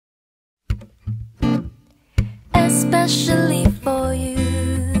especially for you.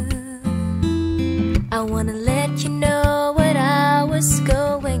 I wanna let you know what I was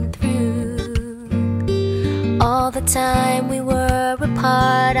going through. All the time we were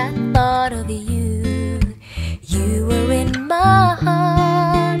apart, I thought of you. You were in my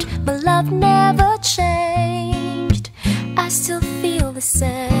heart, my love never changed. I still feel the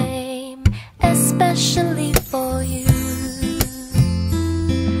same, especially for you.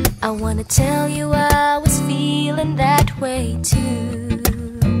 I wanna tell you I was feeling that way too.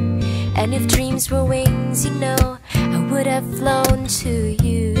 And if dreams were wings, you know, I would have flown to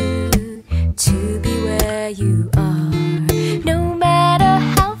you, to be where you are, no matter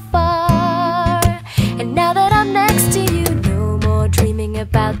how far. And now that I'm next to you, no more dreaming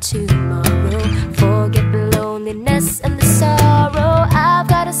about tomorrow. Forget the loneliness and the sorrow. I've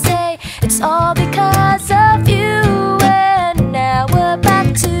gotta say, it's all because of you. And now we're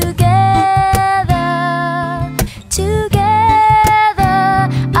back together, together.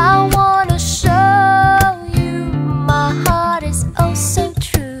 I wanna show you my heart is oh so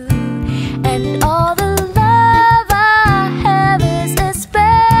true. And all the love I have is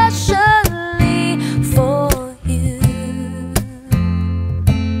especially for you.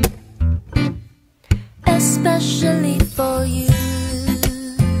 Especially for you.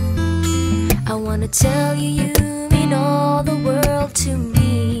 I wanna tell you, you mean all the world to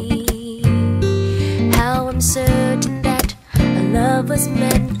me. How I'm certain that our love was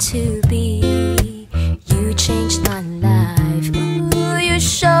meant to be. You changed my life, ooh, you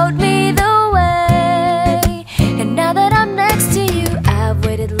showed me the way. And now that I'm next to you, I've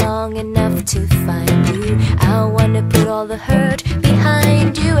waited long enough to find you. I wanna put all the hurt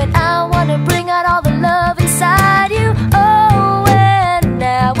behind you, and I wanna bring out all the love inside you. Oh, and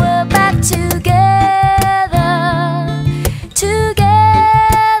now we're back together,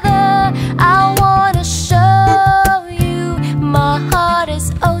 together. I wanna show you my heart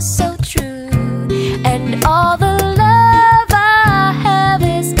is oh so true. And all the love I have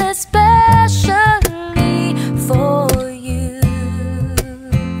is especially for you.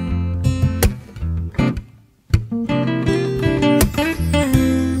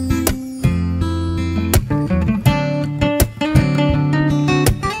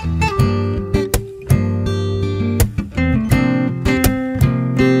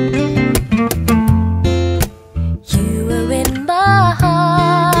 You were in my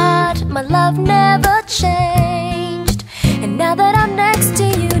heart, my love never changed. And now that I'm next to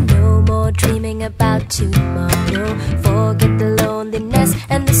you, no more dreaming about tomorrow. Forget the loneliness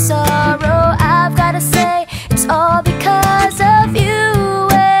and the sorrow.